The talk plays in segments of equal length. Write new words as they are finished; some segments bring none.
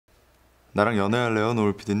나랑 연애할래요,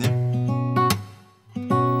 노을 PD님?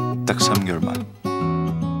 딱 3개월만.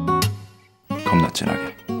 겁나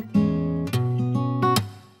진하게.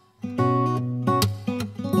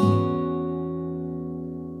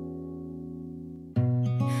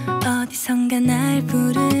 어디선가 날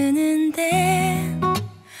부르는데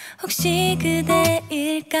혹시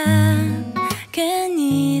그대일까?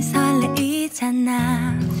 괜히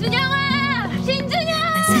설레이잖아. 준영아! 신준영!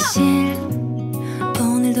 난 사실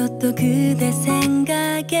오늘도 또 그대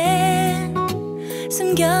생각에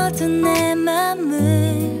숨겨둔 내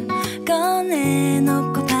맘을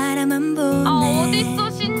꺼내놓고 바라만 보네. 어딨어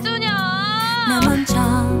신준영? 나 먼저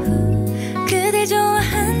그댈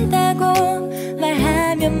좋아한다고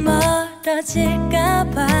말하면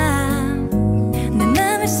멀어질까봐 내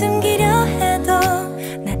맘을 숨기려 해도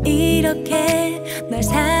나 이렇게 널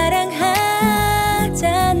사랑하잖아.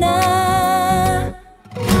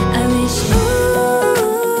 I wish you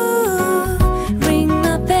ring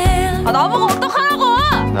my bell. 아 나보고 어떡하라고!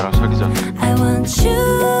 나랑 사귀자. I want you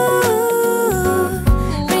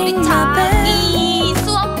우리 ring my bell. 자기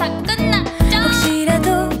수업 다 끝났죠?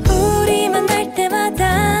 혹시라도 우리 만날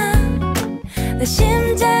때마다 내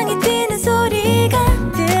심장이 뛰는 소리가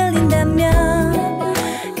들린다면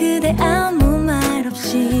그대 아무 말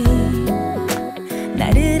없이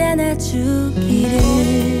나를 안아주기를.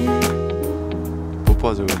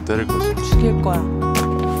 뽀뽀하자. 왜 때릴 거지? 죽일 거야.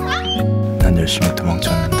 난 열심히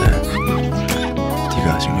도망쳤는데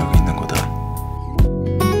네가 아직 여기 있는 거다.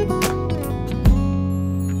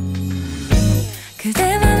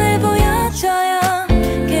 그대 맘을 보여줘요.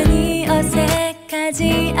 괜히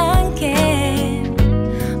어색하지 않게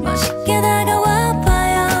멋있게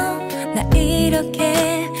다가와봐요. 나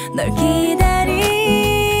이렇게 널 기다리잖아.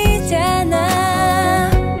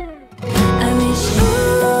 I wish you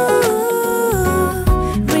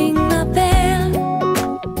ring my bell.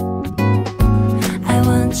 I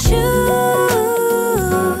want you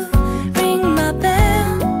ring my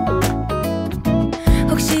bell.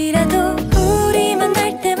 혹시라도 우리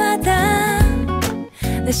만날 때마다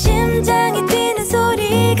내 심장이 뛰는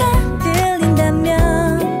소리가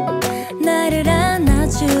들린다면 나를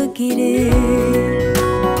안아주기를.